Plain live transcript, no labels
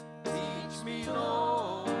Teach me,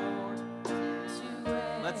 Lord, to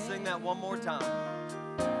wait. Let's sing that one more time.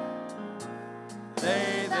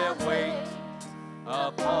 They that wait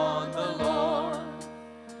upon the Lord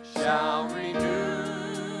shall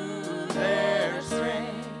renew their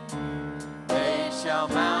strength. They shall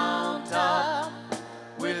mount up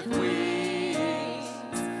with wings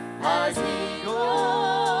like eagles.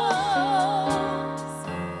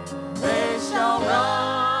 They shall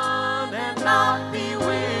run and not be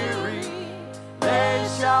weary. They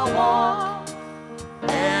shall walk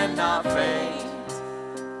and not faint.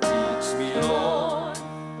 Teach me, Lord,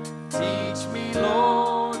 teach me,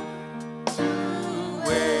 Lord, to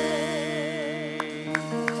wait.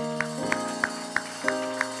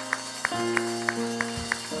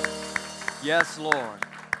 Yes, Lord.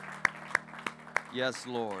 Yes,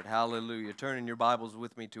 Lord. Hallelujah. Turn in your Bibles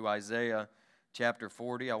with me to Isaiah chapter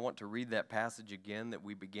 40. I want to read that passage again that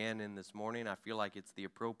we began in this morning. I feel like it's the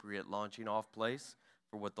appropriate launching off place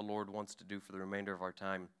for what the Lord wants to do for the remainder of our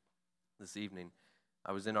time this evening.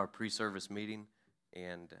 I was in our pre-service meeting,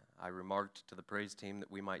 and I remarked to the praise team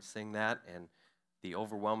that we might sing that, and the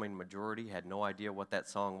overwhelming majority had no idea what that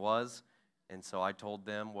song was, and so I told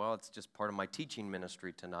them, well, it's just part of my teaching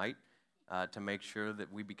ministry tonight, to make sure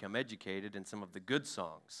that we become educated in some of the good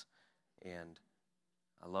songs. And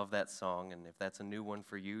I love that song, and if that's a new one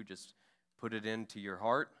for you, just put it into your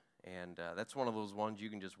heart. And that's one of those ones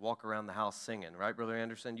you can just walk around the house singing, right, Brother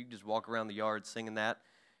Anderson? You can just walk around the yard singing that,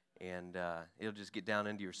 and it'll just get down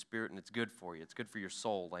into your spirit, and it's good for you. It's good for your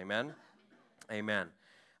soul. Amen? Amen.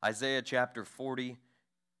 Isaiah chapter 40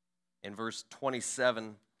 and verse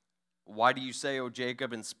 27. Why do you say, O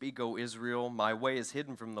Jacob, and speak, O Israel, my way is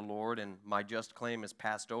hidden from the Lord, and my just claim is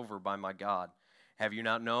passed over by my God? Have you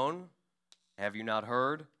not known? Have you not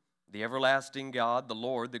heard? The everlasting God, the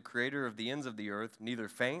Lord, the creator of the ends of the earth, neither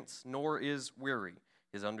faints nor is weary.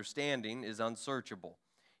 His understanding is unsearchable.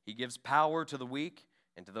 He gives power to the weak,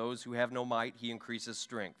 and to those who have no might he increases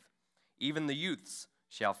strength. Even the youths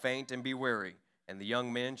shall faint and be weary, and the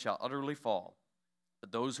young men shall utterly fall.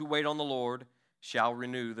 But those who wait on the Lord shall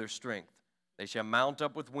renew their strength. They shall mount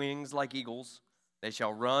up with wings like eagles. They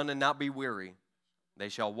shall run and not be weary. They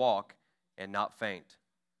shall walk and not faint.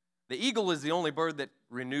 The eagle is the only bird that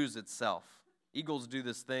renews itself. Eagles do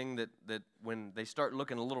this thing that when they start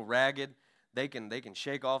looking a little ragged, they can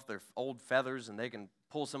shake off their old feathers, and they can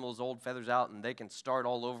pull some of those old feathers out, and they can start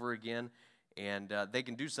all over again, and they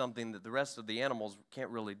can do something that the rest of the animals can't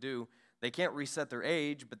really do. They can't reset their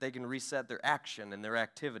age, but they can reset their action and their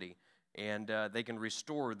activity. And they can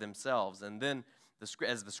restore themselves. And then,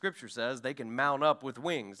 as the Scripture says, they can mount up with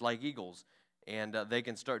wings like eagles, and they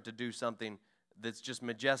can start to do something that's just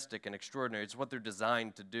majestic and extraordinary. It's what they're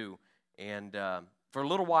designed to do. And for a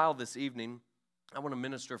little while this evening, I want to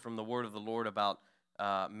minister from the Word of the Lord about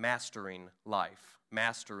mastering life.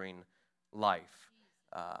 Mastering life.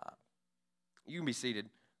 You can be seated.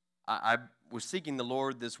 I was seeking the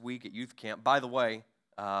Lord this week at youth camp. By the way,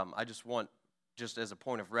 I just as a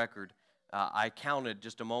point of record, I counted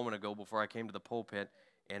just a moment ago before I came to the pulpit,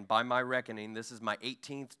 and by my reckoning, this is my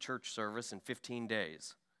 18th church service in 15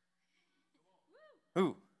 days.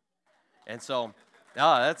 Ooh. And so,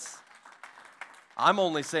 I'm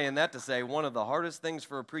only saying that to say one of the hardest things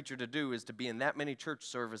for a preacher to do is to be in that many church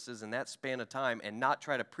services in that span of time and not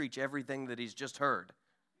try to preach everything that he's just heard.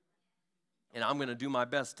 And I'm going to do my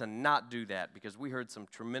best to not do that, because we heard some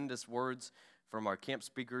tremendous words from our camp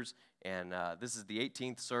speakers, and this is the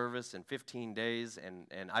 18th service in 15 days,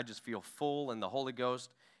 and I just feel full in the Holy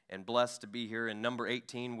Ghost and blessed to be here in number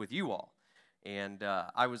 18 with you all. And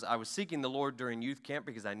I was seeking the Lord during youth camp,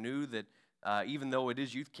 because I knew that even though it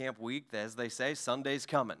is youth camp week, as they say, Sunday's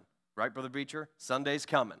coming. Right, Brother Beecher? Sunday's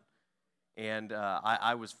coming. And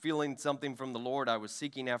I was feeling something from the Lord. I was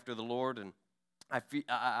seeking after the Lord, and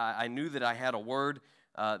I knew that I had a word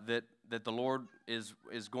that the Lord is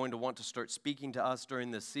going to want to start speaking to us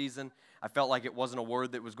during this season. I felt like it wasn't a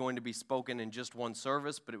word that was going to be spoken in just one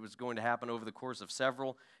service, but it was going to happen over the course of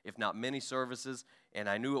several, if not many services. And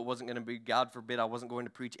I knew it wasn't going to be, God forbid, I wasn't going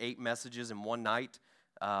to preach 8 messages in one night.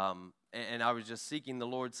 And I was just seeking the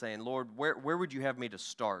Lord, saying, Lord, where would you have me to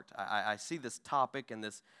start? I see this topic and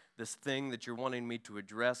this thing that you're wanting me to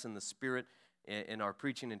address in the Spirit in our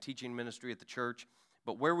preaching and teaching ministry at the church.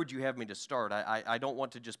 But where would you have me to start? I don't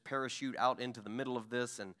want to just parachute out into the middle of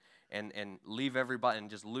this and leave everybody and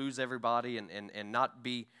just lose everybody and not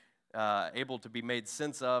be able to be made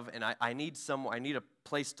sense of. And I need a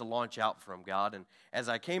place to launch out from, God. And as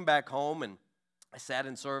I came back home and I sat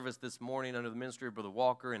in service this morning under the ministry of Brother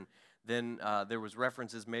Walker, and then there was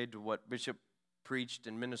references made to what Bishop preached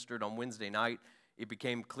and ministered on Wednesday night, it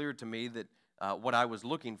became clear to me that what I was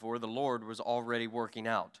looking for, the Lord was already working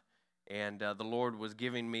out. And the Lord was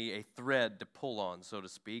giving me a thread to pull on, so to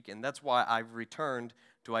speak. And that's why I've returned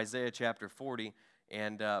to Isaiah chapter 40.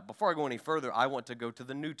 And before I go any further, I want to go to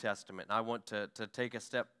the New Testament. I want to take a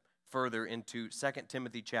step further into 2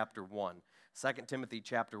 Timothy chapter 1. 2 Timothy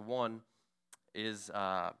chapter 1 is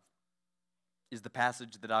the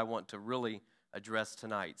passage that I want to really address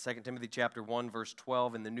tonight. 2 Timothy chapter 1, verse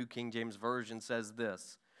 12 in the New King James Version says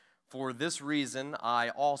this, "For this reason I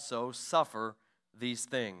also suffer these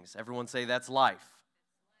things." Everyone say, that's life.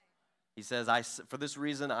 He says, for this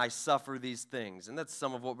reason I suffer these things. And that's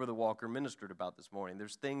some of what Brother Walker ministered about this morning.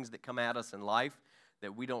 There's things that come at us in life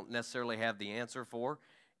that we don't necessarily have the answer for.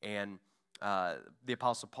 And the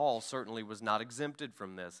Apostle Paul certainly was not exempted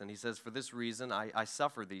from this. And he says, for this reason I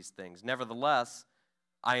suffer these things. Nevertheless,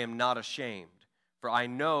 I am not ashamed, for I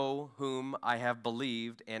know whom I have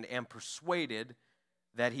believed and am persuaded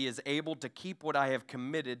that he is able to keep what I have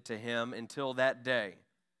committed to him until that day.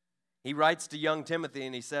 He writes to young Timothy,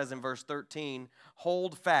 and he says in verse 13,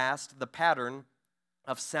 "Hold fast the pattern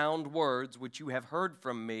of sound words which you have heard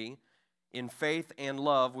from me in faith and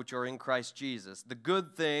love which are in Christ Jesus. The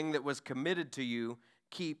good thing that was committed to you,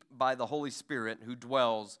 keep by the Holy Spirit who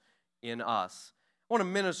dwells in us." I want to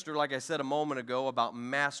minister, like I said a moment ago, about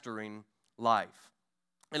mastering life.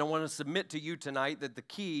 And I want to submit to you tonight that the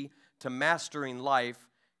key to mastering life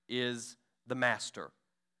is the master.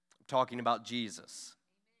 I'm talking about Jesus.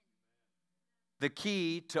 The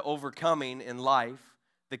key to overcoming in life,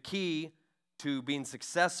 the key to being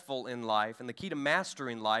successful in life, and the key to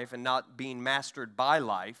mastering life and not being mastered by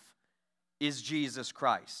life is Jesus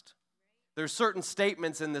Christ. There's certain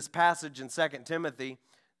statements in this passage in 2 Timothy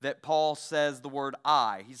that Paul says the word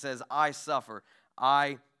I. He says, I suffer,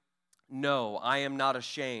 I know, I am not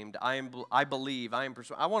ashamed, I believe, I am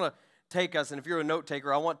persuaded. I want to take us, and if you're a note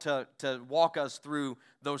taker, I want to walk us through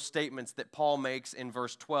those statements that Paul makes in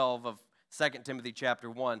verse 12 of 2 Timothy chapter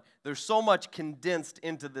 1. There's so much condensed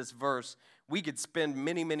into this verse. We could spend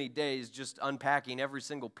many, many days just unpacking every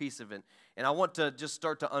single piece of it. And I want to just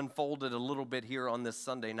start to unfold it a little bit here on this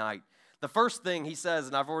Sunday night. The first thing he says,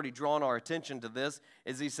 and I've already drawn our attention to this,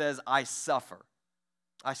 is he says, I suffer.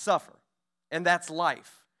 I suffer. And that's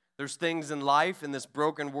life. There's things in life, in this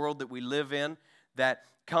broken world that we live in, that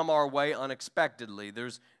come our way unexpectedly.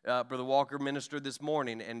 There's Brother Walker ministered this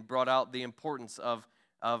morning and brought out the importance of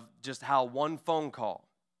just how one phone call,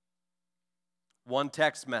 one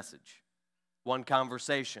text message, one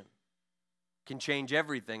conversation can change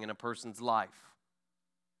everything in a person's life.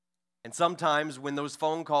 And sometimes when those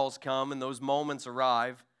phone calls come and those moments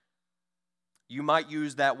arrive, you might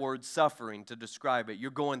use that word suffering to describe it.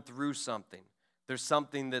 You're going through something. There's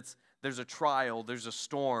something there's a trial, there's a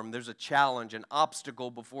storm, there's a challenge, an obstacle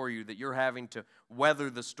before you that you're having to weather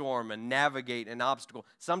the storm and navigate an obstacle.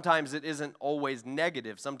 Sometimes it isn't always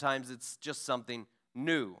negative. Sometimes it's just something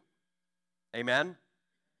new. Amen?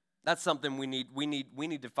 That's something we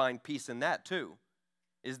need to find peace in that too.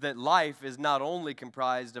 Is that life is not only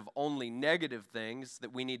comprised of only negative things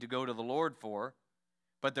that we need to go to the Lord for,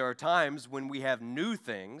 but there are times when we have new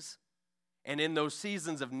things. And in those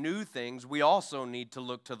seasons of new things, we also need to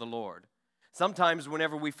look to the Lord. Sometimes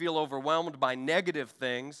whenever we feel overwhelmed by negative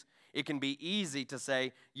things, it can be easy to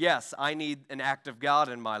say, yes, I need an act of God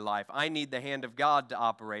in my life. I need the hand of God to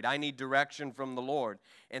operate. I need direction from the Lord.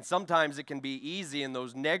 And sometimes it can be easy in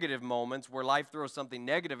those negative moments where life throws something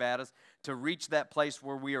negative at us to reach that place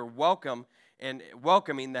where we are welcome and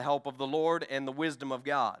welcoming the help of the Lord and the wisdom of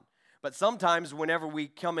God. But sometimes whenever we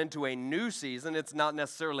come into a new season, it's not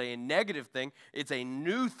necessarily a negative thing. It's a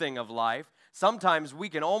new thing of life. Sometimes we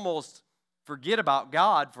can almost forget about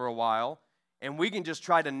God for a while, and we can just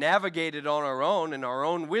try to navigate it on our own in our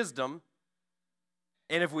own wisdom.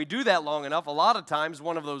 And if we do that long enough, a lot of times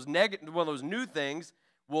one of those new things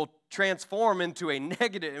will transform into a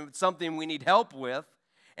negative, something we need help with.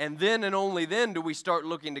 And then and only then do we start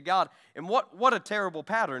looking to God. And what a terrible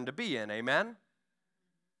pattern to be in, amen?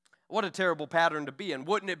 What a terrible pattern to be in.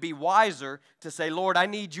 Wouldn't it be wiser to say, Lord, I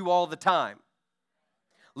need you all the time?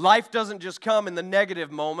 Life doesn't just come in the negative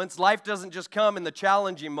moments. Life doesn't just come in the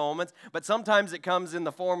challenging moments, but sometimes it comes in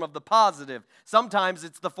the form of the positive. Sometimes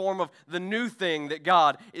it's the form of the new thing that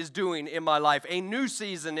God is doing in my life, a new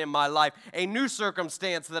season in my life, a new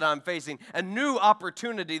circumstance that I'm facing, a new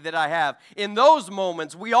opportunity that I have. In those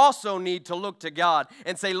moments, we also need to look to God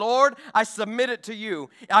and say, Lord, I submit it to you.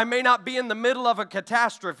 I may not be in the middle of a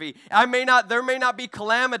catastrophe. There may not be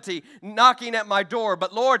calamity knocking at my door,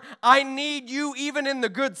 but Lord, I need you even in the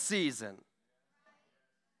good season.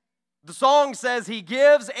 The song says he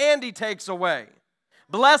gives and he takes away.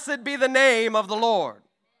 Blessed be the name of the Lord.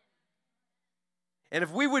 And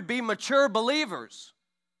if we would be mature believers,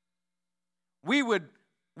 we would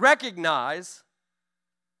recognize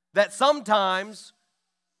that sometimes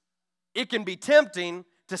it can be tempting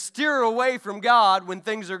to steer away from God when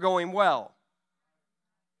things are going well,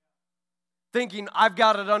 thinking, I've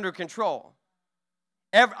got it under control.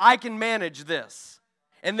 I can manage this.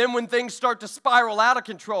 And then when things start to spiral out of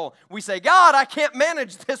control, we say, God, I can't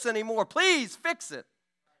manage this anymore. Please fix it.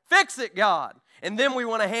 Fix it, God. And then we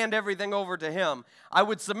want to hand everything over to Him. I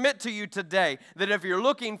would submit to you today that if you're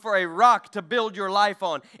looking for a rock to build your life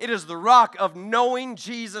on, it is the rock of knowing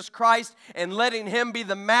Jesus Christ and letting Him be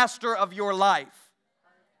the master of your life.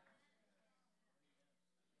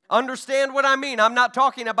 Understand what I mean. I'm not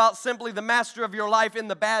talking about simply the master of your life in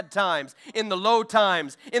the bad times, in the low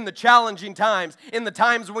times, in the challenging times, in the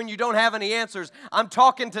times when you don't have any answers. I'm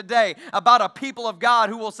talking today about a people of God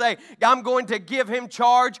who will say, I'm going to give Him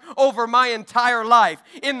charge over my entire life,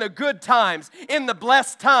 in the good times, in the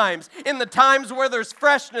blessed times, in the times where there's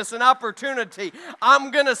freshness and opportunity.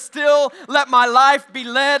 I'm going to still let my life be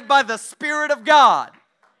led by the Spirit of God.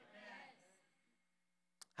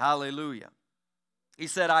 Hallelujah. He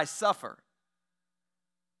said, I suffer.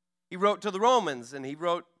 He wrote to the Romans, and he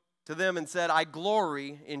wrote to them and said, I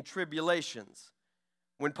glory in tribulations.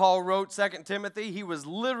 When Paul wrote 2 Timothy, he was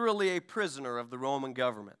literally a prisoner of the Roman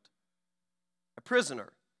government. A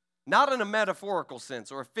prisoner. Not in a metaphorical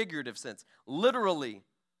sense or a figurative sense. Literally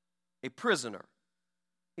a prisoner.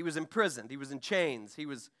 He was imprisoned. He was in chains. He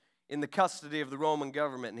was in the custody of the Roman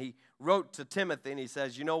government. And he wrote to Timothy, and he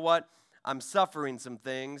says, you know what? I'm suffering some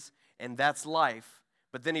things, and that's life.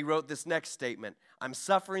 But then he wrote this next statement, I'm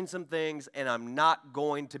suffering some things and I'm not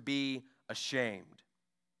going to be ashamed.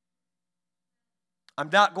 I'm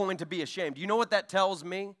not going to be ashamed. You know what that tells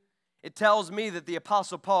me? It tells me that the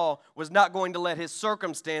Apostle Paul was not going to let his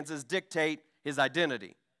circumstances dictate his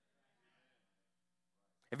identity.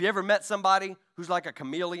 Have you ever met somebody who's like a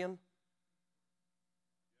chameleon?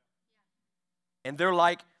 And they're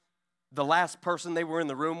like the last person they were in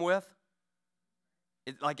the room with?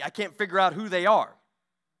 I can't figure out who they are.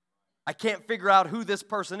 I can't figure out who this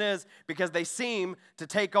person is because they seem to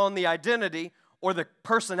take on the identity or the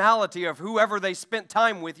personality of whoever they spent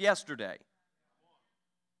time with yesterday.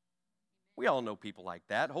 We all know people like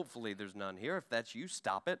that. Hopefully there's none here. If that's you,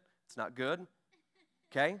 stop it. It's not good.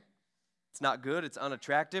 Okay? It's not good. It's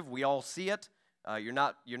unattractive. We all see it. You're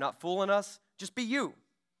not fooling us. Just be you.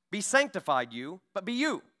 Be sanctified you, but be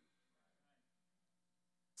you.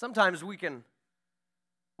 Sometimes we can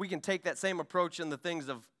take that same approach in the things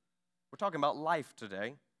of, we're talking about life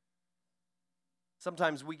today.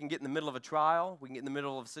 Sometimes we can get in the middle of a trial. We can get in the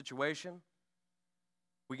middle of a situation.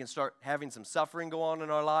 We can start having some suffering go on in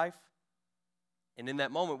our life. And in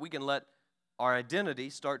that moment, we can let our identity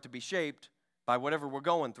start to be shaped by whatever we're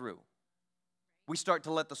going through. We start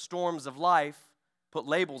to let the storms of life put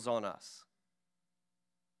labels on us.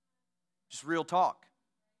 Just real talk.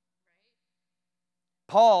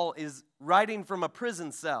 Paul is writing from a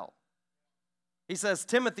prison cell. He says,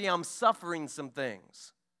 Timothy, I'm suffering some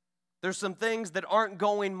things. There's some things that aren't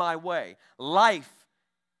going my way. Life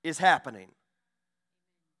is happening.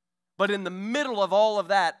 But in the middle of all of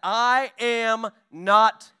that, I am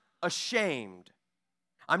not ashamed.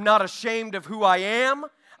 I'm not ashamed of who I am.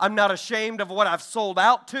 I'm not ashamed of what I've sold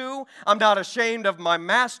out to. I'm not ashamed of my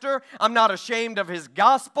master. I'm not ashamed of His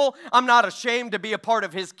gospel. I'm not ashamed to be a part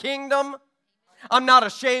of His kingdom. I'm not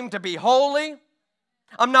ashamed to be holy.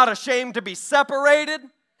 I'm not ashamed to be separated.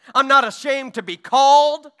 I'm not ashamed to be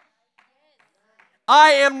called. I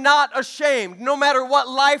am not ashamed. No matter what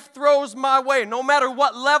life throws my way, no matter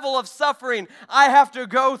what level of suffering I have to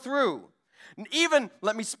go through, even,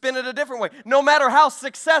 let me spin it a different way, no matter how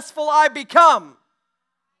successful I become,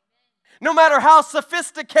 no matter how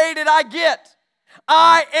sophisticated I get,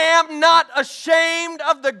 I am not ashamed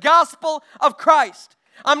of the gospel of Christ.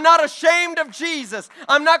 I'm not ashamed of Jesus.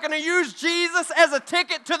 I'm not going to use Jesus as a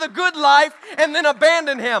ticket to the good life and then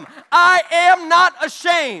abandon Him. I am not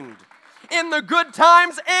ashamed in the good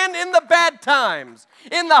times and in the bad times,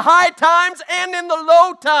 in the high times and in the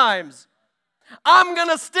low times. I'm going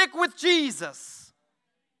to stick with Jesus.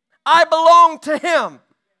 I belong to Him,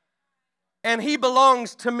 and He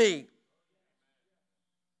belongs to me.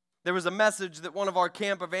 There was a message that one of our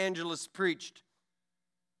camp evangelists preached.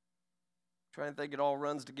 Trying to think it all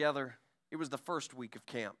runs together. It was the first week of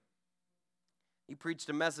camp. He preached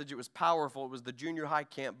a message. It was powerful. It was the junior high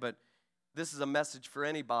camp, but this is a message for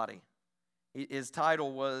anybody. His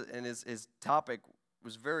title was, and his topic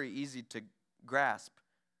was very easy to grasp.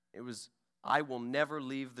 It was, I will never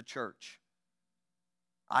leave the church.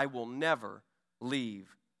 I will never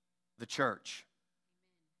leave the church.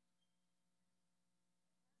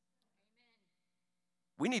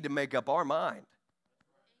 We need to make up our mind.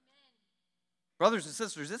 Brothers and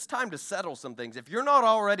sisters, it's time to settle some things. If you're not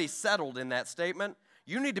already settled in that statement,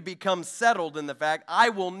 you need to become settled in the fact, I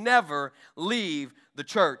will never leave the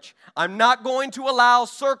church. I'm not going to allow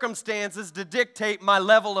circumstances to dictate my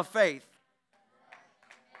level of faith.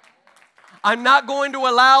 I'm not going to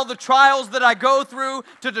allow the trials that I go through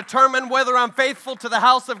to determine whether I'm faithful to the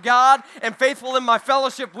house of God and faithful in my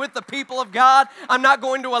fellowship with the people of God. I'm not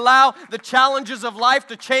going to allow the challenges of life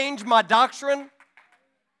to change my doctrine.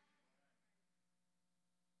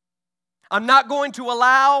 I'm not going to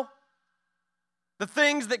allow the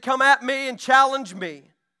things that come at me and challenge me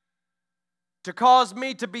to cause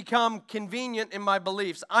me to become convenient in my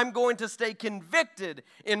beliefs. I'm going to stay convicted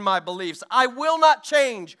in my beliefs. I will not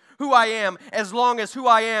change who I am as long as who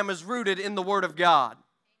I am is rooted in the Word of God.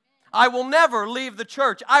 I will never leave the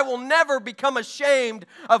church. I will never become ashamed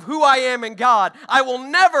of who I am in God. I will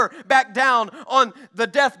never back down on the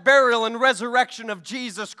death, burial, and resurrection of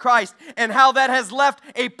Jesus Christ and how that has left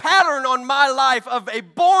a pattern on my life of a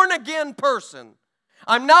born-again person.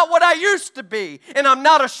 I'm not what I used to be, and I'm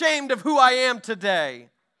not ashamed of who I am today.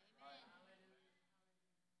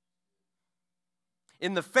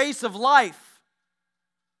 In the face of life,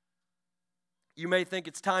 you may think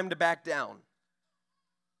it's time to back down.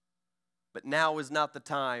 But now is not the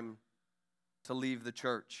time to leave the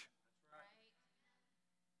church.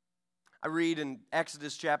 I read in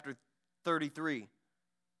Exodus chapter 33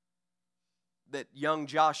 that young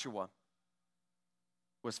Joshua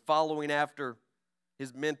was following after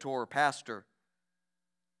his mentor, pastor,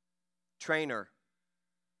 trainer,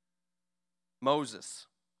 Moses.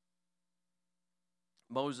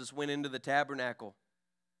 Moses went into the tabernacle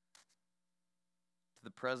to the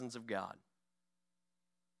presence of God.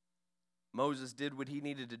 Moses did what he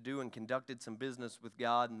needed to do and conducted some business with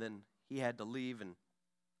God, and then he had to leave and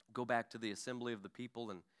go back to the assembly of the people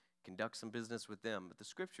and conduct some business with them. But the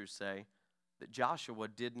scriptures say that Joshua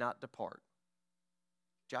did not depart.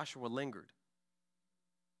 Joshua lingered.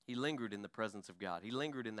 He lingered in the presence of God. He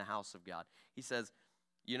lingered in the house of God. He says,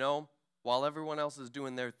 you know, while everyone else is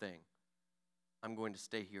doing their thing, I'm going to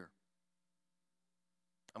stay here.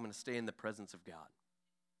 I'm going to stay in the presence of God.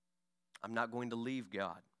 I'm not going to leave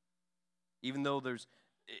God. Even though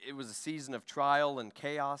it was a season of trial and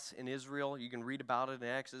chaos in Israel, you can read about it in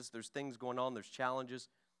Exodus, there's things going on, there's challenges.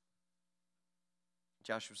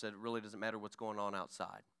 Joshua said, it really doesn't matter what's going on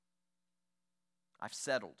outside. I've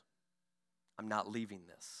settled. I'm not leaving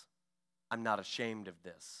this. I'm not ashamed of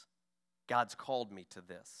this. God's called me to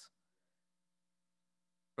this.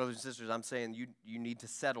 Brothers and sisters, I'm saying you need to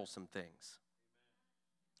settle some things.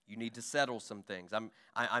 You need to settle some things.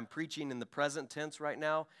 I'm preaching in the present tense right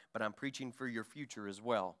now, but I'm preaching for your future as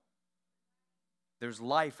well. There's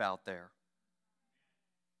life out there.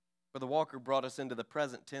 Brother Walker brought us into the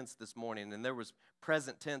present tense this morning, and there was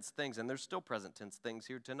present tense things, and there's still present tense things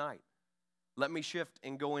here tonight. Let me shift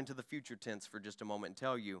and go into the future tense for just a moment and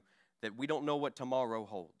tell you that we don't know what tomorrow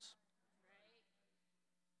holds.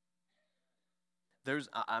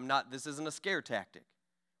 This isn't a scare tactic,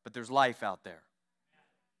 but there's life out there.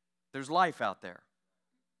 There's life out there.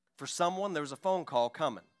 For someone, there's a phone call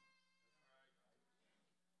coming.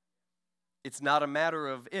 It's not a matter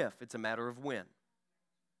of if, it's a matter of when.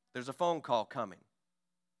 There's a phone call coming.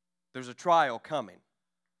 There's a trial coming.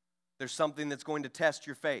 There's something that's going to test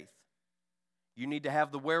your faith. You need to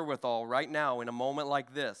have the wherewithal right now in a moment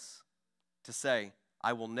like this to say,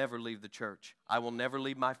 I will never leave the church. I will never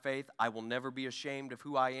leave my faith. I will never be ashamed of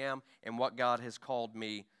who I am and what God has called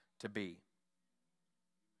me to be.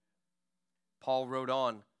 Paul wrote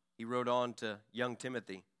on to young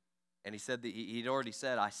Timothy, and he said that he'd already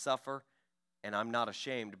said, I suffer and I'm not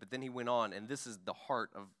ashamed. But then he went on, and this is the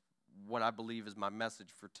heart of what I believe is my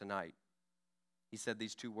message for tonight. He said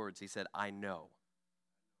these two words. He said, I know.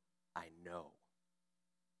 I know.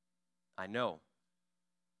 I know.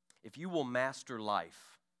 If you will master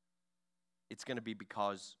life, it's going to be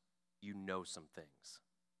because you know some things.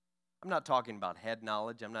 I'm not talking about head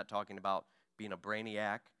knowledge. I'm not talking about being a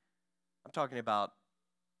brainiac. I'm talking about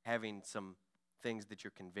having some things that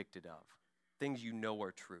you're convicted of, things you know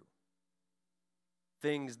are true,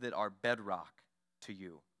 things that are bedrock to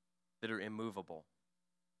you, that are immovable.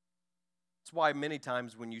 That's why many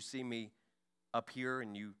times when you see me up here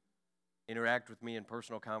and you interact with me in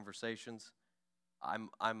personal conversations,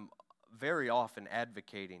 I'm very often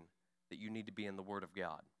advocating that you need to be in the Word of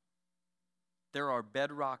God. There are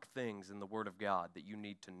bedrock things in the Word of God that you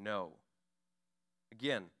need to know.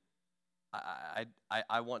 Again,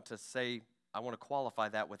 I want to qualify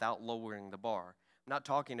that without lowering the bar. I'm not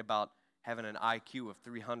talking about having an IQ of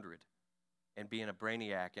 300 and being a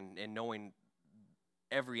brainiac and knowing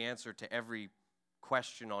every answer to every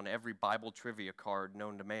question on every Bible trivia card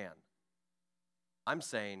known to man. I'm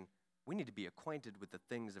saying we need to be acquainted with the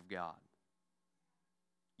things of God.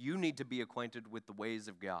 You need to be acquainted with the ways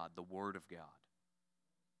of God, the Word of God.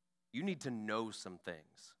 You need to know some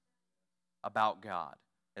things about God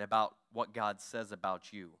and about what God says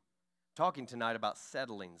about you. I'm talking tonight about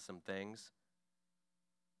settling some things.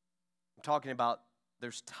 I'm talking about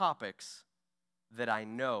there's topics that I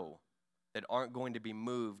know that aren't going to be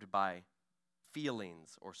moved by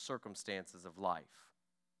feelings or circumstances of life.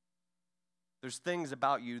 There's things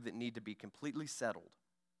about you that need to be completely settled.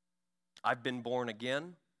 I've been born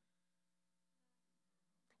again.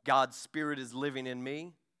 God's Spirit is living in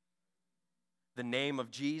me. The name of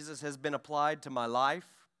Jesus has been applied to my life.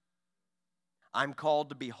 I'm called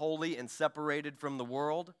to be holy and separated from the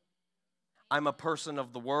world. I'm a person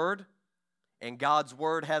of the Word, and God's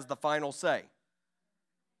Word has the final say.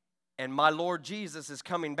 And my Lord Jesus is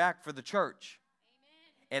coming back for the church.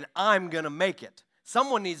 And I'm going to make it.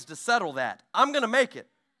 Someone needs to settle that. I'm going to make it.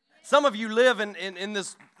 Some of you live in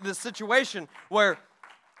this situation where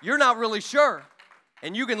you're not really sure.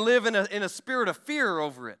 And you can live in a spirit of fear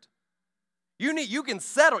over it. You can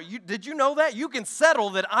settle. Did you know that? You can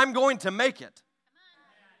settle that I'm going to make it.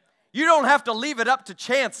 You don't have to leave it up to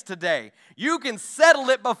chance today. You can settle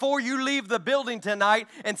it before you leave the building tonight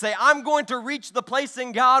and say, I'm going to reach the place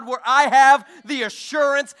in God where I have the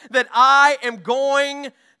assurance that I am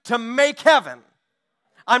going to make heaven.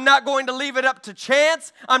 I'm not going to leave it up to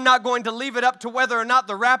chance. I'm not going to leave it up to whether or not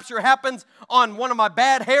the rapture happens on one of my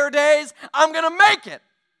bad hair days. I'm going to make it.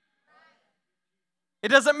 It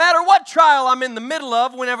doesn't matter what trial I'm in the middle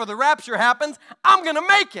of whenever the rapture happens, I'm going to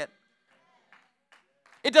make it.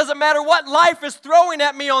 It doesn't matter what life is throwing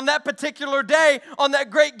at me on that particular day, on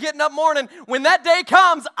that great getting up morning. When that day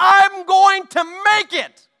comes, I'm going to make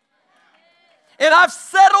it. And I've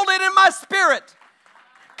settled it in my spirit.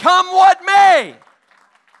 Come what may,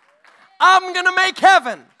 I'm going to make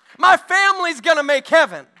heaven. My family's going to make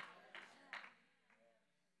heaven.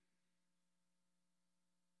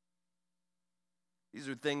 These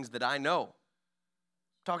are things that I know.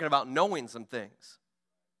 I'm talking about knowing some things.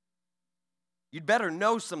 You'd better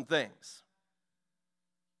know some things.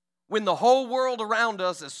 When the whole world around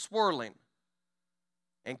us is swirling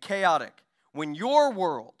and chaotic, when your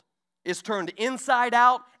world is turned inside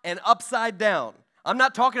out and upside down, I'm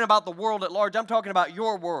not talking about the world at large, I'm talking about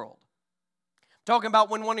your world. I'm talking about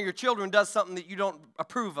when one of your children does something that you don't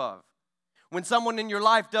approve of. When someone in your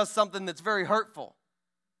life does something that's very hurtful.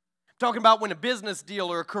 I'm talking about when a business deal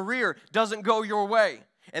or a career doesn't go your way.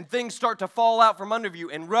 And things start to fall out from under you,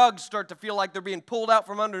 and rugs start to feel like they're being pulled out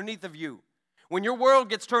from underneath of you. When your world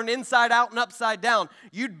gets turned inside out and upside down,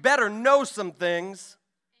 you'd better know some things.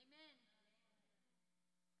 Amen.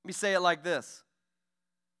 Let me say it like this.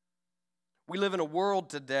 We live in a world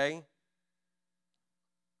today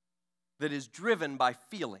that is driven by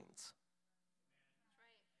feelings.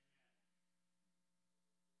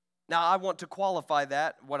 Now, I want to qualify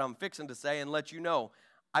that, what I'm fixing to say, and let you know,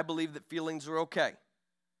 I believe that feelings are okay.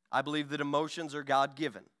 I believe that emotions are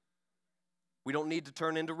God-given. We don't need to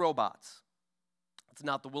turn into robots. It's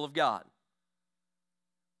not the will of God.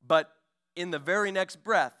 But in the very next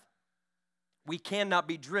breath, we cannot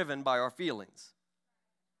be driven by our feelings.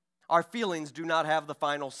 Our feelings do not have the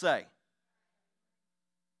final say.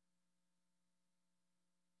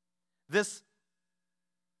 This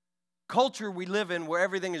culture we live in where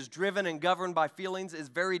everything is driven and governed by feelings is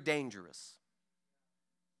very dangerous.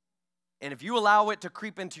 And if you allow it to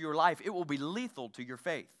creep into your life, it will be lethal to your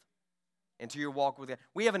faith and to your walk with God.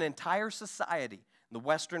 We have an entire society in the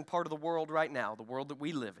western part of the world right now, the world that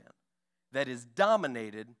we live in, that is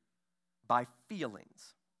dominated by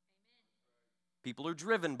feelings. People are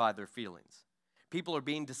driven by their feelings. People are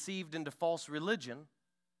being deceived into false religion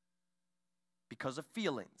because of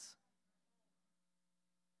feelings.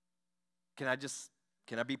 Can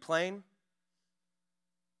I be plain?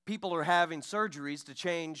 People are having surgeries to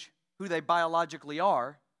change who they biologically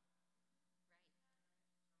are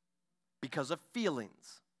because of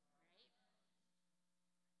feelings.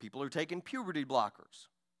 People are taking puberty blockers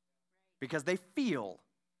because they feel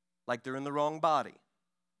like they're in the wrong body.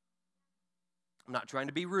 I'm not trying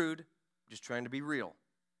to be rude, I'm just trying to be real.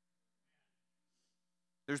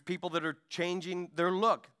 There's people that are changing their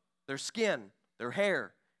look, their skin, their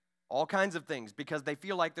hair, all kinds of things because they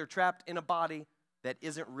feel like they're trapped in a body that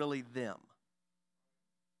isn't really them.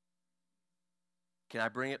 Can I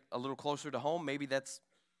bring it a little closer to home? Maybe that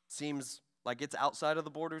seems like it's outside of the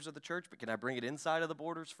borders of the church, but can I bring it inside of the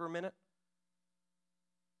borders for a minute?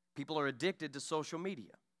 People are addicted to social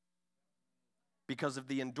media because of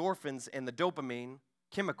the endorphins and the dopamine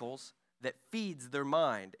chemicals that feeds their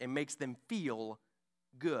mind and makes them feel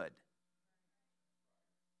good.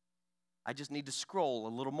 I just need to scroll a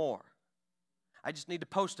little more. I just need to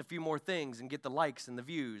post a few more things and get the likes and the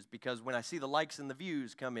views, because when I see the likes and the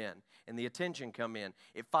views come in and the attention come in,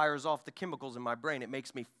 it fires off the chemicals in my brain. It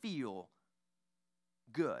makes me feel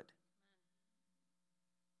good.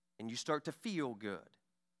 And you start to feel good.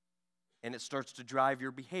 And it starts to drive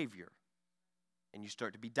your behavior. And you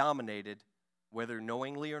start to be dominated, whether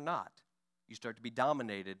knowingly or not. You start to be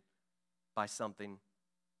dominated by something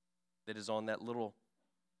that is on that little,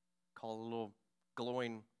 call it a little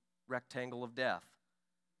glowing rectangle of death,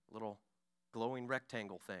 a little glowing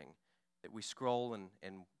rectangle thing that we scroll and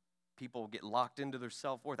people get locked into their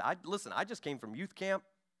self-worth. Listen, I just came from youth camp.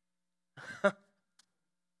 And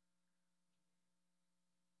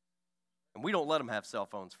we don't let them have cell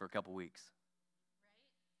phones for a couple weeks.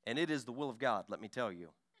 And it is the will of God, let me tell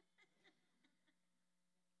you.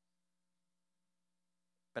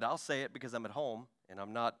 But I'll say it because I'm at home and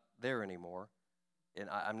I'm not there anymore. And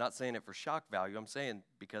I'm not saying it for shock value. I'm saying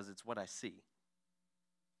because it's what I see.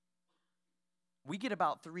 We get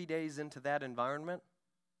about 3 days into that environment,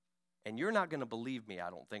 and you're not going to believe me, I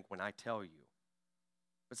don't think, when I tell you.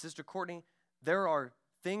 But Sister Courtney, there are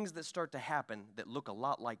things that start to happen that look a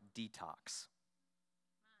lot like detox,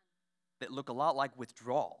 that look a lot like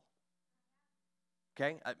withdrawal.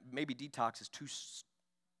 Okay? Maybe detox is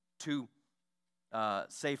too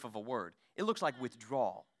safe of a word. It looks like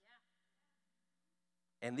withdrawal.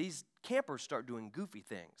 And these campers start doing goofy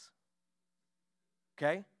things.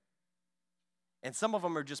 Okay? And some of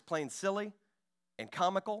them are just plain silly and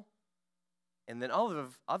comical. And then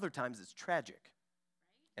other times it's tragic.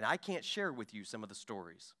 And I can't share with you some of the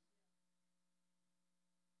stories.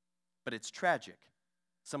 But it's tragic,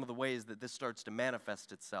 some of the ways that this starts to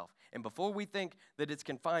manifest itself. And before we think that it's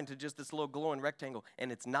confined to just this little glowing rectangle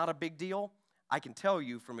and it's not a big deal, I can tell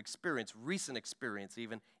you from experience, recent experience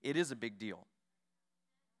even, it is a big deal.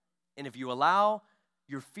 And if you allow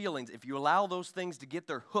your feelings, if you allow those things to get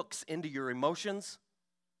their hooks into your emotions,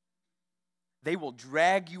 they will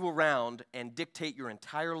drag you around and dictate your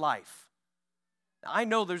entire life. Now, I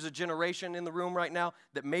know there's a generation in the room right now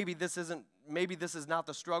that maybe this is not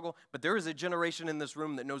the struggle, but there is a generation in this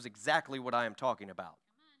room that knows exactly what I am talking about.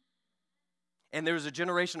 And there's a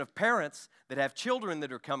generation of parents that have children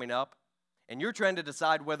that are coming up, and you're trying to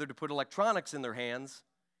decide whether to put electronics in their hands,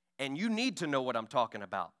 and you need to know what I'm talking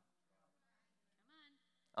about.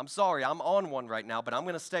 I'm sorry, I'm on one right now, but I'm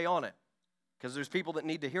going to stay on it because there's people that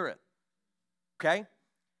need to hear it. Okay?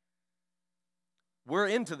 We're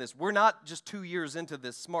into this. We're not just 2 years into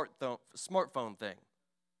this smartphone thing.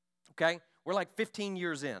 Okay? We're like 15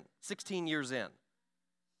 years in, 16 years in.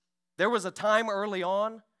 There was a time early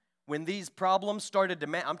on when these problems started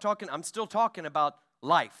to I'm still talking about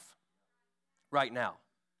life right now.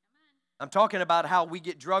 I'm talking about how we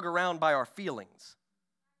get drug around by our feelings.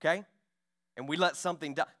 Okay? And we let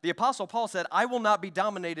something the Apostle Paul said, I will not be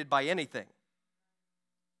dominated by anything.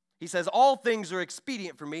 He says, all things are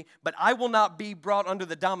expedient for me, but I will not be brought under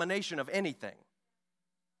the domination of anything.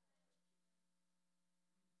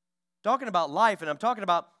 Talking about life, and I'm talking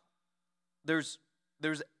about there's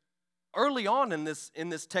early on in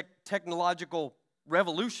this technological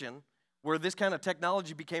revolution where this kind of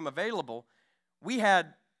technology became available, we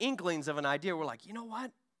had inklings of an idea. We're like, you know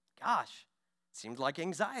what? Gosh, seems like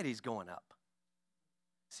anxiety's going up.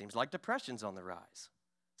 Seems like depression's on the rise.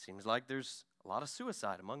 Seems like there's a lot of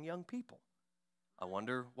suicide among young people. I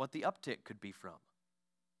wonder what the uptick could be from.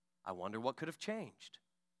 I wonder what could have changed.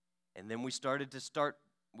 And then we started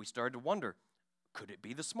to wonder, could it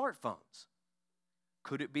be the smartphones?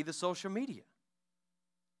 Could it be the social media?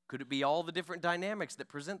 Could it be all the different dynamics that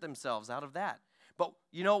present themselves out of that? But,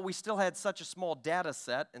 you know, we still had such a small data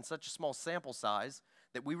set and such a small sample size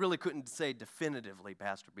that we really couldn't say definitively,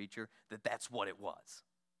 Pastor Beecher, that that's what it was.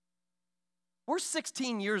 We're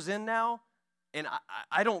 16 years in now, and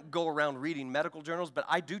I don't go around reading medical journals, but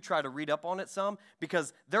I do try to read up on it some,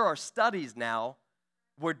 because there are studies now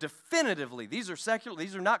where definitively, these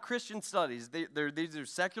are not Christian studies. These are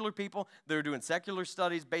secular people that are doing secular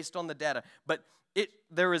studies based on the data. But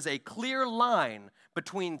there is a clear line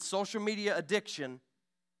between social media addiction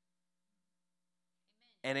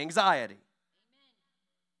and anxiety.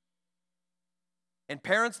 And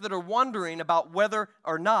parents that are wondering about whether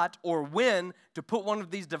or not or when to put one of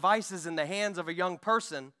these devices in the hands of a young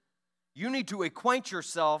person, you need to acquaint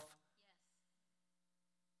yourself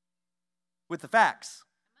with the facts.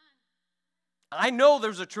 I know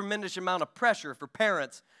there's a tremendous amount of pressure for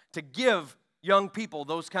parents to give young people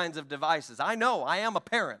those kinds of devices. I know, I am a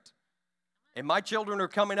parent. And my children are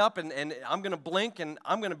coming up, and I'm going to blink, and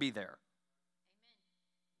I'm going to be there.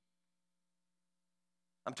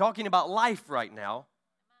 I'm talking about life right now.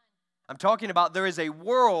 I'm talking about there is a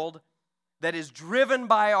world that is driven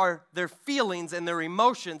by their feelings and their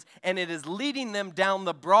emotions, and it is leading them down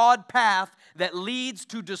the broad path that leads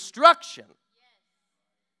to destruction.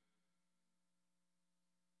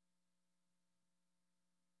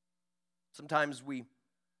 Sometimes we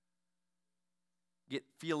get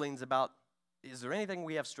feelings about, is there anything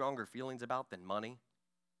we have stronger feelings about than money?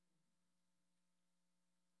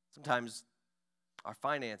 Sometimes our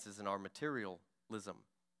finances and our materialism,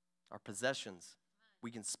 our possessions, we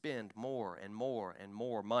can spend more and more and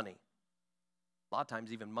more money. A lot of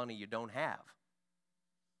times even money you don't have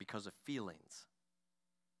because of feelings.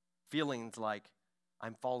 Feelings like,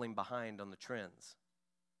 I'm falling behind on the trends.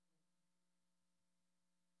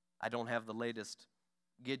 I don't have the latest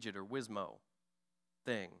Gidget or Wizmo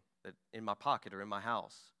thing that in my pocket or in my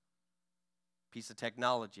house. Piece of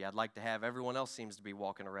technology I'd like to have. Everyone else seems to be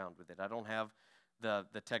walking around with it. I don't have the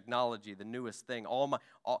technology, the newest thing.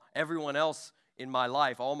 Everyone else in my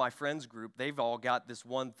life, all my friends group, they've all got this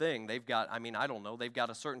one thing. They've got, I don't know, they've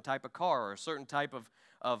got a certain type of car or a certain type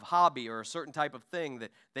of hobby or a certain type of thing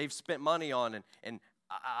that they've spent money on, and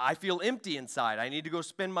I feel empty inside. I need to go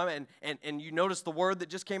spend my money. And you notice the word that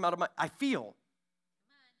just came out of I feel.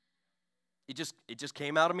 It just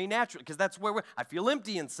came out of me naturally, because that's where I feel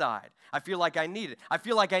empty inside. I feel like I need it. I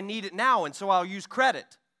feel like I need it now, and so I'll use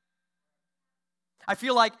credit. I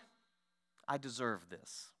feel like I deserve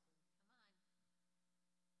this.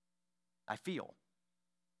 I feel.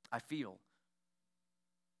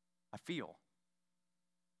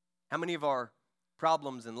 How many of our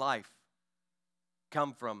problems in life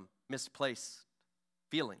come from misplaced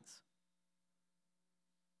feelings?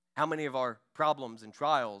 How many of our problems and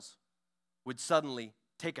trials would suddenly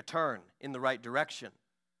take a turn in the right direction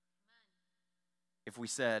if we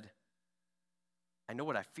said, I know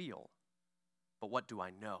what I feel, but what do I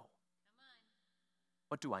know?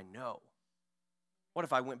 What do I know? What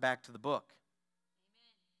if I went back to the book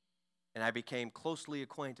and I became closely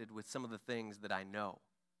acquainted with some of the things that I know,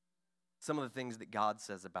 some of the things that God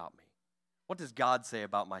says about me? What does God say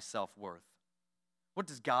about my self-worth? What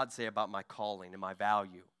does God say about my calling and my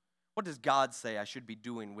value? What does God say I should be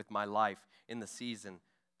doing with my life in the season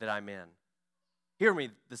that I'm in? Hear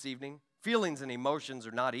me this evening. Feelings and emotions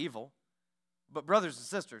are not evil. But brothers and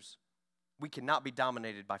sisters, we cannot be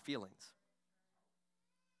dominated by feelings.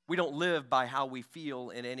 We don't live by how we feel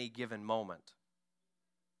in any given moment.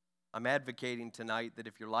 I'm advocating tonight that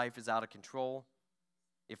if your life is out of control,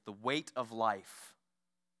 if the weight of life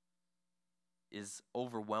is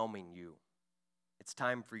overwhelming you, it's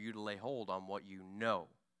time for you to lay hold on what you know.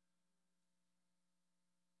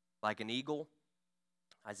 Like an eagle,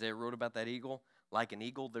 Isaiah wrote about that eagle. Like an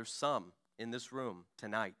eagle, there's some in this room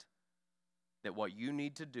tonight that what you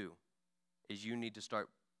need to do is you need to start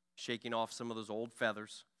shaking off some of those old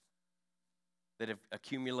feathers that have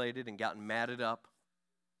accumulated and gotten matted up.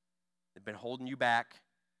 They've been holding you back.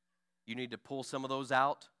 You need to pull some of those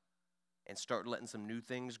out and start letting some new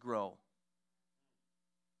things grow,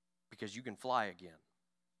 because you can fly again.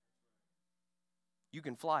 You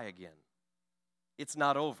can fly again. It's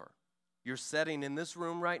not over. You're sitting in this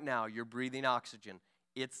room right now. You're breathing oxygen.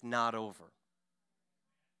 It's not over.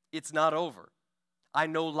 It's not over. I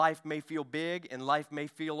know life may feel big and life may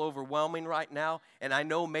feel overwhelming right now. And I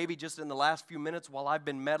know maybe just in the last few minutes while I've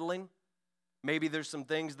been meddling, maybe there's some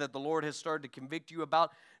things that the Lord has started to convict you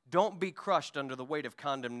about. Don't be crushed under the weight of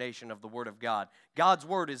condemnation of the Word of God. God's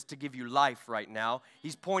Word is to give you life right now.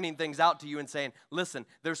 He's pointing things out to you and saying, listen,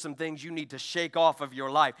 there's some things you need to shake off of your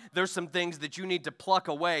life. There's some things that you need to pluck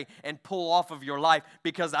away and pull off of your life,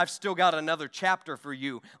 because I've still got another chapter for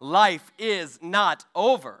you. Life is not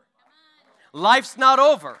over. Life's not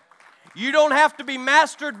over. You don't have to be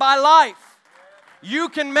mastered by life. You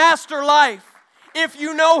can master life if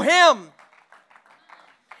you know Him.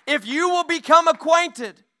 If you will become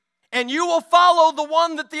acquainted and you will follow the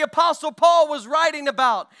one that the Apostle Paul was writing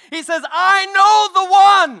about. He says, I know the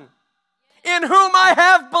one in whom I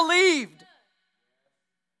have believed.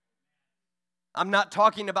 I'm not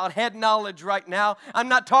talking about head knowledge right now. I'm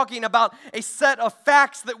not talking about a set of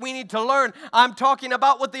facts that we need to learn. I'm talking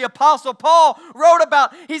about what the Apostle Paul wrote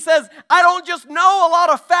about. He says, I don't just know a lot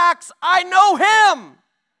of facts, I know Him.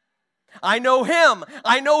 I know Him.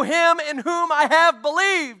 I know Him in whom I have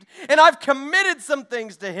believed. And I've committed some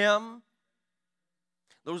things to Him.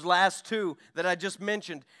 Those last two that I just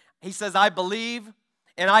mentioned, he says, I believe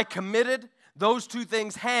and I committed. Those two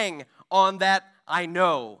things hang on that I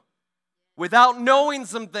know. Without knowing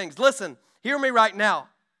some things. Listen, hear me right now.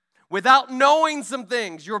 Without knowing some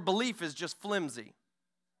things, your belief is just flimsy.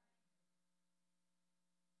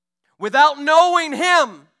 Without knowing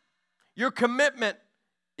Him, your commitment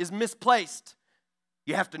is misplaced.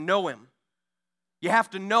 You have to know Him. You have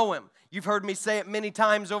to know Him. You've heard me say it many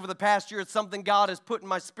times over the past year. It's something God has put in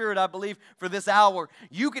my spirit, I believe, for this hour.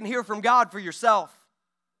 You can hear from God for yourself.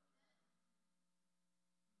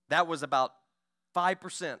 That was about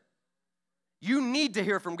 5%. You need to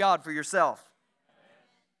hear from God for yourself.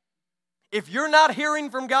 If you're not hearing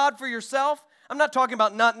from God for yourself, I'm not talking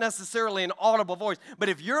about not necessarily an audible voice, but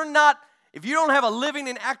if you don't have a living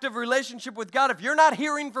and active relationship with God, if you're not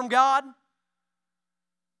hearing from God,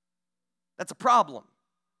 that's a problem.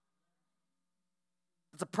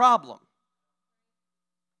 It's a problem.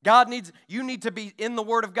 You need to be in the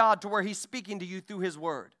Word of God to where He's speaking to you through His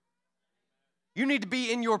Word. You need to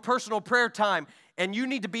be in your personal prayer time, and you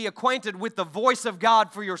need to be acquainted with the voice of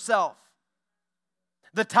God for yourself.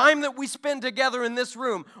 The time that we spend together in this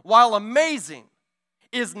room, while amazing,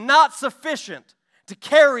 is not sufficient to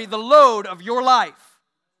carry the load of your life.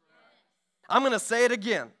 I'm going to say it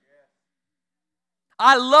again.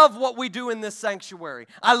 I love what we do in this sanctuary.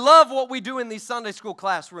 I love what we do in these Sunday school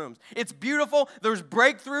classrooms. It's beautiful. There's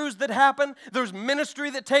breakthroughs that happen. There's ministry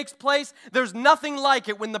that takes place. There's nothing like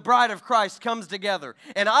it when the bride of Christ comes together.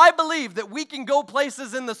 And I believe that we can go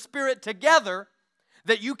places in the Spirit together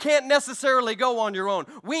that you can't necessarily go on your own.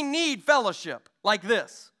 We need fellowship like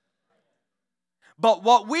this. But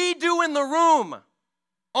what we do in the room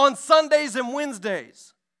on Sundays and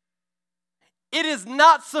Wednesdays, it is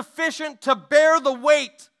not sufficient to bear the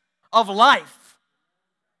weight of life.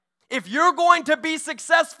 If you're going to be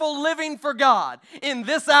successful living for God in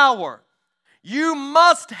this hour, you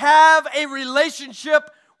must have a relationship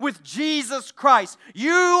with Jesus Christ.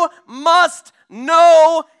 You must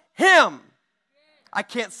know Him. I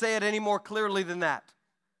can't say it any more clearly than that.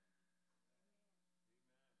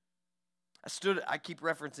 I keep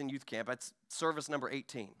referencing youth camp. That's service number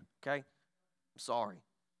 18, okay? I'm sorry.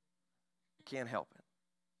 Can't help it.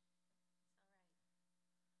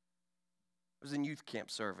 I was in youth camp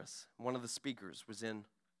service. One of the speakers was in,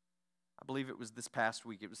 I believe it was this past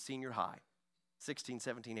week. It was senior high, 16,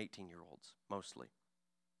 17, 18-year-olds mostly.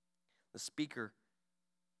 The speaker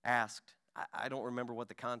asked, I don't remember what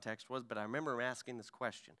the context was, but I remember him asking this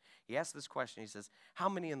question. He asked this question. He says, how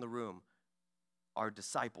many in the room are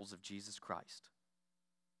disciples of Jesus Christ?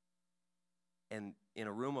 And in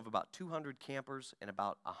a room of about 200 campers and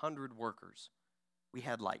about 100 workers, we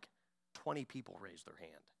had like 20 people raise their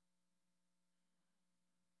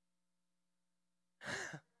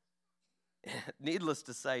hand. Needless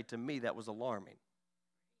to say, to me, that was alarming.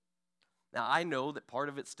 Now, I know that part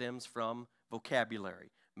of it stems from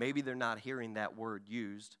vocabulary. Maybe they're not hearing that word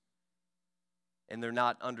used, and they're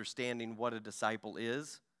not understanding what a disciple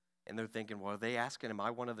is, and they're thinking, well, are they asking, am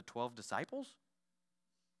I one of the 12 disciples?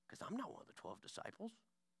 Because I'm not one of the 12 disciples.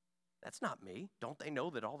 That's not me. Don't they know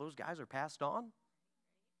that all those guys are passed on?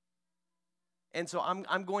 And so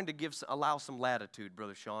I'm going to allow some latitude,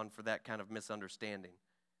 Brother Sean, for that kind of misunderstanding.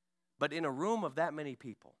 But in a room of that many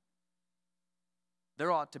people,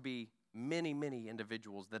 there ought to be many, many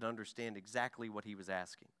individuals that understand exactly what he was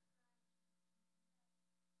asking.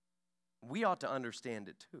 We ought to understand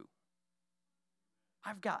it too.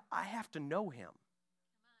 I have to know Him.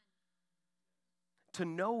 To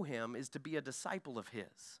know Him is to be a disciple of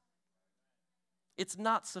His. It's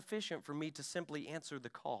not sufficient for me to simply answer the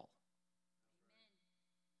call.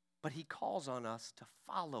 But He calls on us to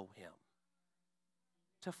follow Him.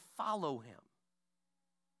 To follow Him.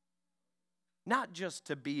 Not just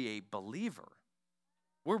to be a believer.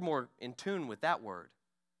 We're more in tune with that word.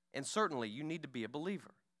 And certainly you need to be a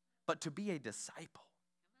believer. But to be a disciple.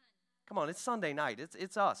 Come on, it's Sunday night.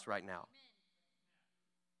 It's us right now.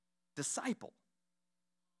 Disciple.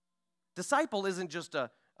 Disciple isn't just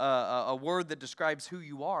a word that describes who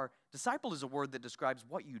you are. Disciple is a word that describes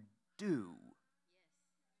what you do.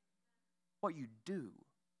 What you do.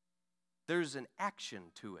 There's an action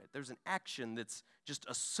to it. There's an action that's just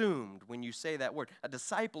assumed when you say that word. A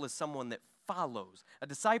disciple is someone that follows. A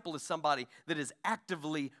disciple is somebody that is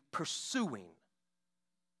actively pursuing.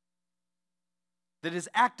 That is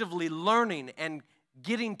actively learning and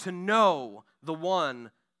getting to know the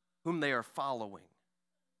one whom they are following.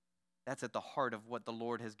 That's at the heart of what the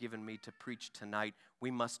Lord has given me to preach tonight. We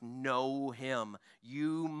must know Him.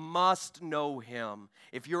 You must know Him.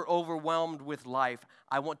 If you're overwhelmed with life,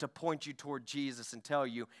 I want to point you toward Jesus and tell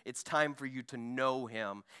you it's time for you to know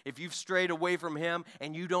Him. If you've strayed away from Him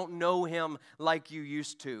and you don't know Him like you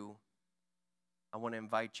used to, I want to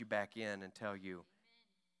invite you back in and tell you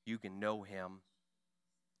you can know Him.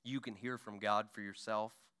 You can hear from God for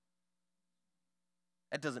yourself.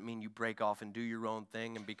 That doesn't mean you break off and do your own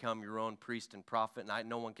thing and become your own priest and prophet, and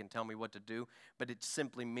no one can tell me what to do. But it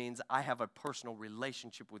simply means I have a personal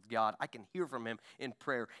relationship with God. I can hear from Him in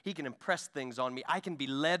prayer. He can impress things on me. I can be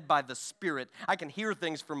led by the Spirit. I can hear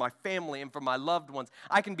things for my family and for my loved ones.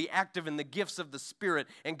 I can be active in the gifts of the Spirit,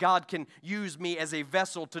 and God can use me as a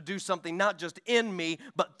vessel to do something not just in me,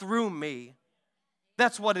 but through me.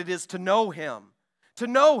 That's what it is to know Him. To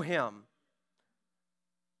know Him.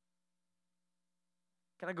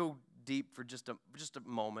 Can I go deep for just a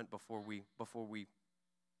moment before we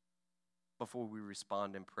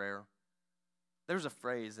respond in prayer? There's a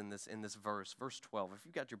phrase in this verse 12. If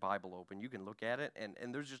you've got your Bible open, you can look at it,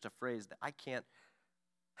 and there's just a phrase that I can't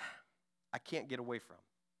get away from.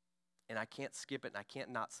 And I can't skip it, and I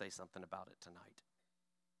can't not say something about it tonight.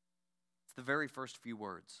 It's the very first few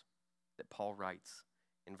words that Paul writes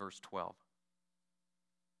in verse 12.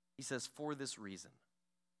 He says, for this reason.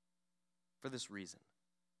 For this reason.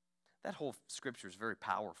 That whole scripture is very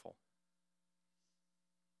powerful.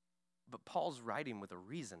 But Paul's writing with a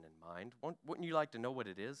reason in mind. Wouldn't you like to know what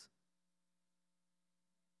it is?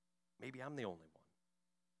 Maybe I'm the only one.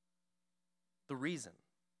 The reason.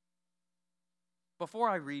 Before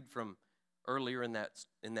I read from earlier in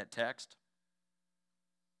that text,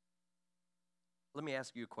 let me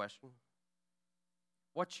ask you a question.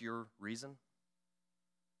 What's your reason?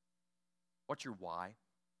 What's your why?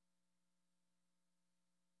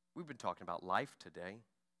 We've been talking about life today.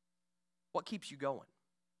 What keeps you going?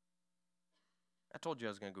 I told you I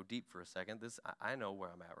was going to go deep for a second. I know where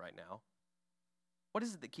I'm at right now. What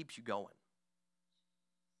is it that keeps you going?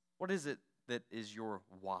 What is it that is your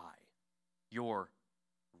why, your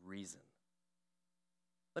reason?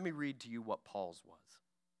 Let me read to you what Paul's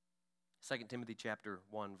was. 2 Timothy chapter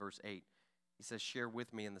 1, verse 8. He says, share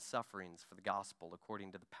with me in the sufferings for the gospel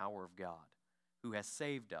according to the power of God, who has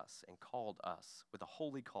saved us and called us with a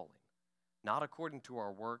holy calling, not according to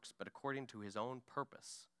our works, but according to His own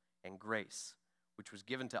purpose and grace, which was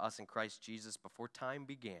given to us in Christ Jesus before time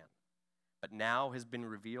began, but now has been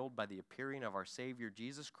revealed by the appearing of our Savior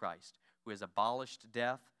Jesus Christ, who has abolished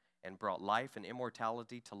death and brought life and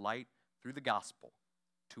immortality to light through the gospel,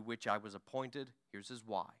 to which I was appointed, here's his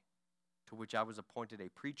why, to which I was appointed a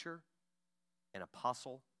preacher, an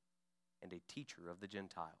apostle, and a teacher of the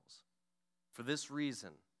Gentiles. For this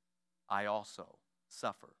reason, I also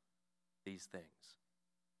suffer these things.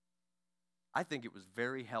 I think it was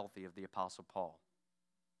very healthy of the Apostle Paul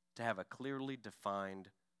to have a clearly defined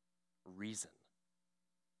reason.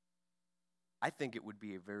 I think it would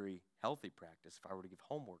be a very healthy practice if I were to give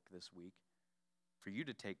homework this week for you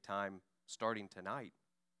to take time starting tonight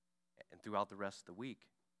and throughout the rest of the week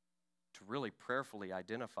to really prayerfully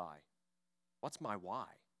identify, what's my why?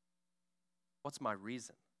 What's my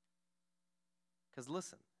reason? Because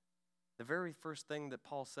listen, the very first thing that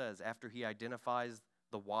Paul says after he identifies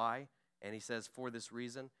the why, and he says, for this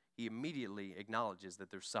reason, he immediately acknowledges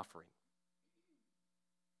that there's suffering.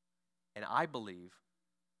 And I believe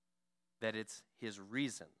that it's his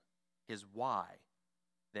reason, his why,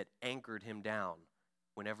 that anchored him down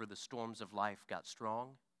whenever the storms of life got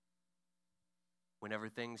strong, whenever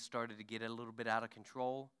things started to get a little bit out of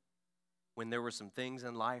control, when there were some things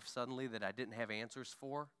in life suddenly that I didn't have answers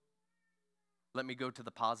for. Let me go to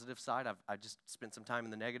the positive side. I just spent some time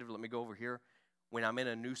in the negative. Let me go over here. When I'm in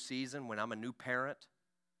a new season, when I'm a new parent,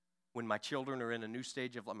 when my children are in a new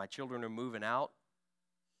stage of life, my children are moving out.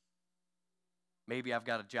 Maybe I've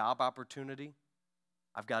got a job opportunity.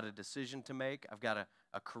 I've got a decision to make. I've got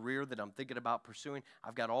a career that I'm thinking about pursuing.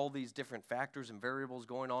 I've got all these different factors and variables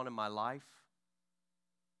going on in my life.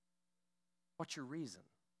 What's your reason?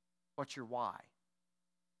 What's your why?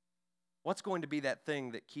 What's going to be that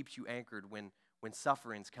thing that keeps you anchored when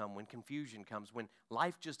sufferings come, when confusion comes, when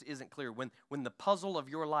life just isn't clear, when the puzzle of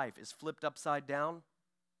your life is flipped upside down?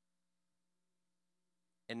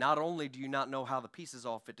 And not only do you not know how the pieces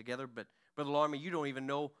all fit together, but Brother Larmy, you don't even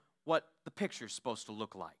know what the picture's supposed to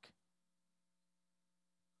look like.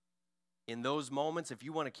 In those moments, if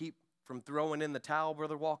you want to keep from throwing in the towel,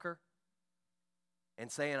 Brother Walker,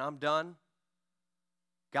 and saying, I'm done,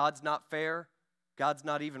 God's not fair, God's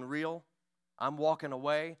not even real, I'm walking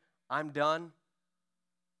away, I'm done,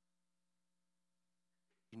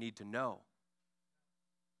 you need to know.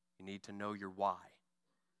 You need to know your why.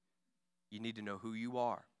 You need to know who you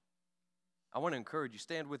are. I want to encourage you,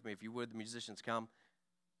 stand with me if you would, the musicians come.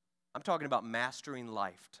 I'm talking about mastering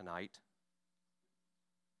life tonight.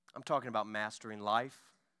 I'm talking about mastering life.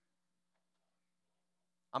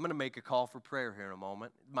 I'm going to make a call for prayer here in a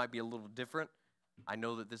moment. It might be a little different. I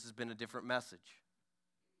know that this has been a different message.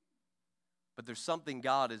 But there's something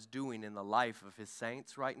God is doing in the life of His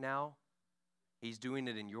saints right now He's doing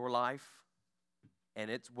it in your life. And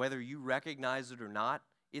it's whether you recognize it or not,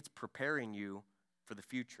 it's preparing you for the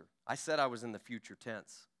future. I said I was in the future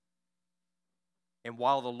tense. And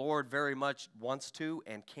while the Lord very much wants to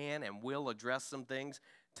and can and will address some things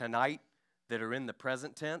tonight that are in the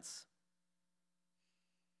present tense,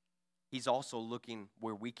 He's also looking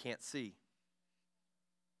where we can't see.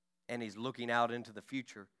 And He's looking out into the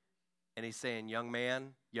future. And He's saying, young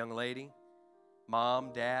man, young lady,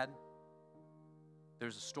 mom, dad,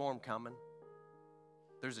 there's a storm coming.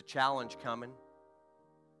 There's a challenge coming.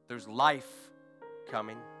 There's life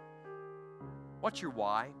coming. What's your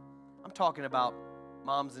why? I'm talking about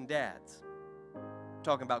moms and dads. I'm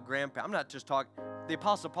talking about grandparents. I'm not just talking. The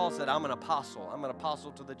Apostle Paul said, I'm an apostle. I'm an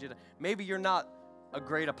apostle to the Gentiles. Maybe you're not a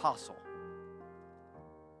great apostle.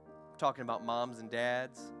 I'm talking about moms and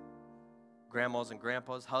dads, grandmas and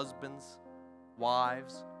grandpas, husbands,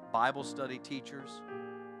 wives, Bible study teachers,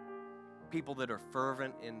 people that are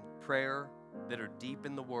fervent in prayer, that are deep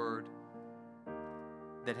in the Word,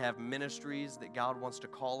 that have ministries that God wants to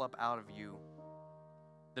call up out of you,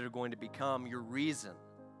 that are going to become your reason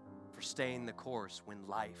for staying the course when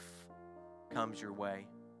life comes your way.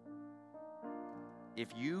 If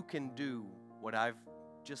you can do what I've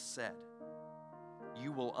just said,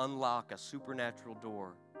 you will unlock a supernatural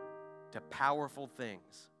door to powerful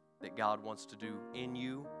things that God wants to do in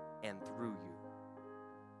you and through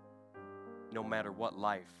you, no matter what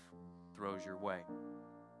life throws your way.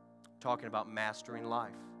 Talking about mastering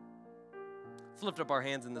life. Let's lift up our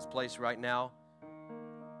hands in this place right now.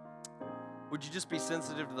 Would you just be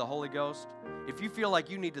sensitive to the Holy Ghost? If you feel like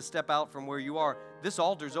you need to step out from where you are, this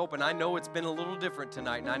altar's open. I know it's been a little different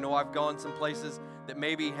tonight, and I know I've gone some places that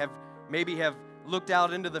maybe have looked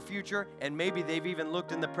out into the future, and maybe they've even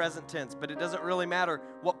looked in the present tense, but it doesn't really matter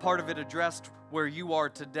what part of it addressed where you are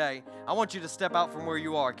today. I want you to step out from where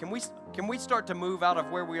you are. Can we start to move out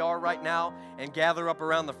of where we are right now and gather up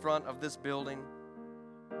around the front of this building?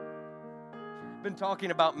 I've been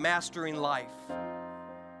talking about mastering life.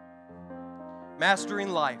 Mastering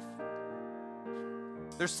life.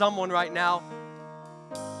 There's someone right now,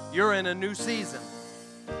 you're in a new season.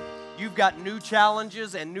 You've got new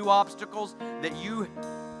challenges and new obstacles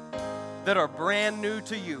that are brand new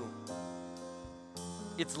to you.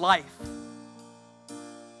 It's life.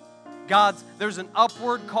 There's an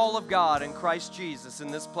upward call of God in Christ Jesus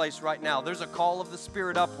in this place right now. There's a call of the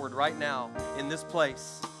Spirit upward right now in this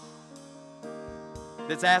place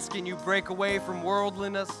that's asking you break away from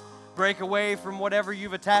worldliness, break away from whatever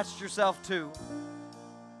you've attached yourself to.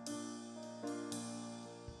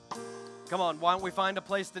 Come on, why don't we find a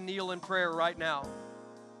place to kneel in prayer right now?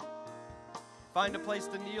 Find a place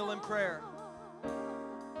to kneel in prayer.